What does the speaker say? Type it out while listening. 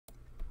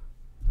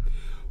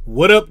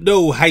What up,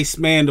 though? Heist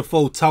man, the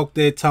foe, talk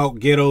that talk,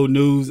 ghetto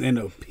news and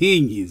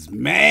opinions.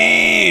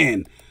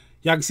 Man,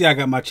 y'all can see I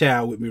got my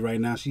child with me right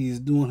now. She is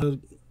doing her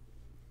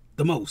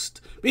the most.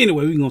 But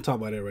anyway, we're gonna talk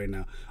about that right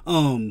now.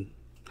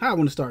 How I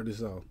want to start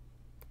this off?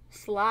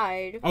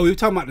 Slide. Oh, we're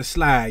talking about the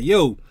slide.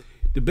 Yo,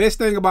 the best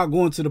thing about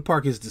going to the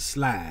park is the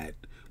slide,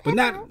 but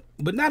not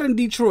in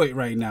Detroit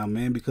right now,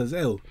 man. Because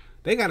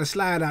they got a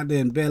slide out there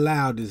in Belle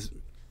Isle.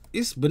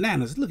 It's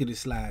bananas. Look at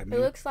this slide, man.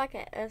 It looks like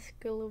an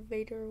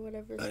escalator or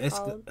whatever it's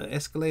called. An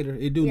escalator.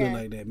 It do look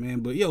like that, man.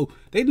 But yo,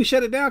 they didn't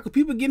shut it down because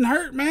people getting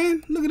hurt,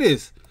 man. Look at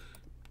this.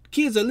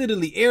 Kids are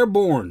literally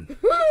airborne.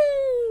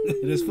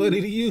 That's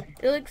funny to you?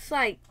 It looks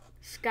like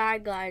sky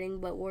gliding,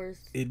 but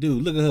worse. It do.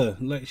 Look at her.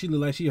 Like she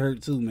look like she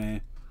hurt too,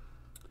 man.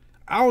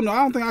 I don't know.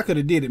 I don't think I could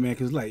have did it, man.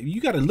 Cause like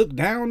you got to look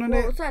down on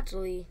that. It's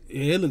actually.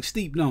 Yeah, it looks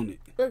steep, don't it?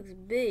 It looks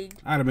big.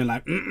 I'd have been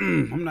like,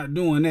 I'm not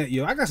doing that,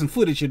 yo. I got some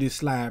footage of this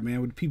slide,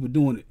 man, with people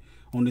doing it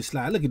on this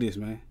slide. Look at this,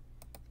 man.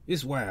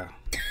 It's wild.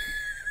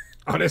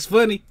 Oh, that's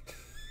funny.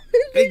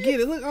 They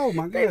get it. Look. Oh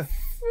my god.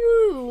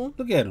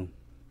 Look at them.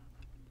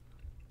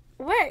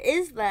 Where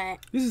is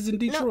that? This is in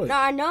Detroit. No,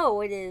 I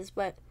know it is,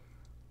 but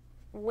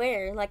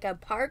where? Like a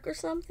park or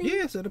something?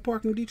 Yeah, it's at a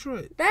park in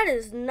Detroit. That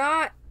is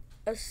not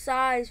a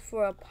size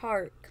for a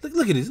park.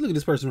 Look at this. Look at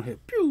this person right here.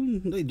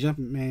 Pew, they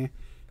jumping, man.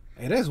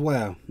 Hey, that's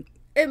wild.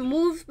 It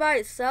moves by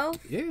itself?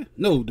 Yeah.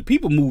 No, the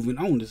people moving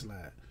on this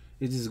slide.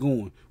 It's just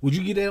going. Would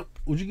you get that?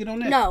 Would you get on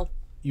that? No.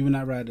 You would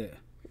not ride that?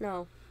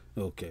 No.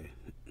 Okay.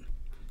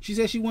 She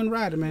said she wouldn't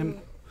ride it, man.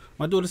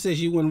 My daughter said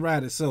she wouldn't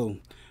ride it, so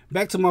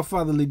back to my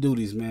fatherly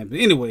duties, man. But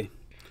anyway,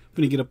 I'm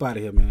finna get up out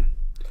of here, man.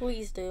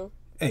 Please do.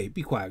 Hey,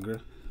 be quiet,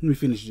 girl. Let me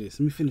finish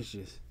this.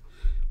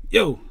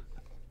 Yo,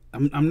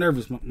 I'm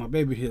nervous. My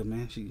baby here,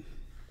 man.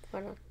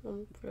 Hold on. Let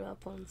me put it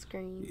up on the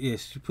screen.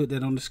 Yes, you put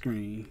that on the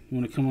screen. You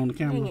want to come on the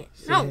camera? Dang it.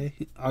 No. Hey.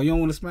 Oh, you don't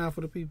want to smile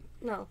for the people?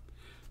 No.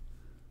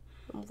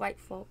 White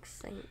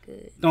folks ain't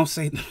good. Don't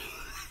say no.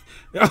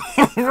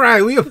 All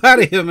right, we up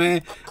out of here,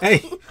 man.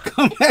 Hey,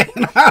 come back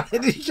and holler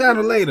at this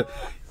channel later.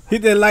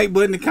 Hit that like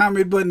button, the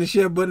comment button, the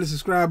share button, the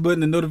subscribe button,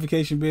 the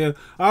notification bell.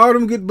 All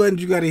them good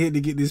buttons you got to hit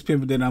to get this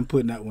pimping that I'm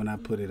putting out when I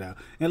put it out.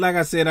 And like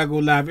I said, I go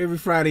live every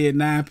Friday at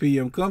 9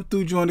 p.m. Come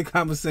through, join the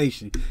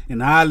conversation.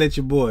 And holler at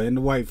your boy and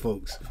the white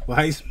folks.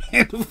 Heist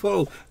man the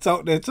foe.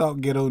 Talk that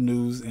talk, ghetto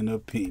news and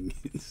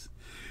opinions.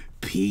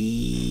 Peace.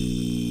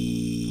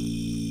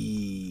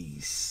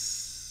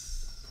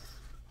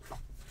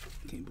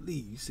 Can't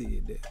believe you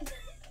said that.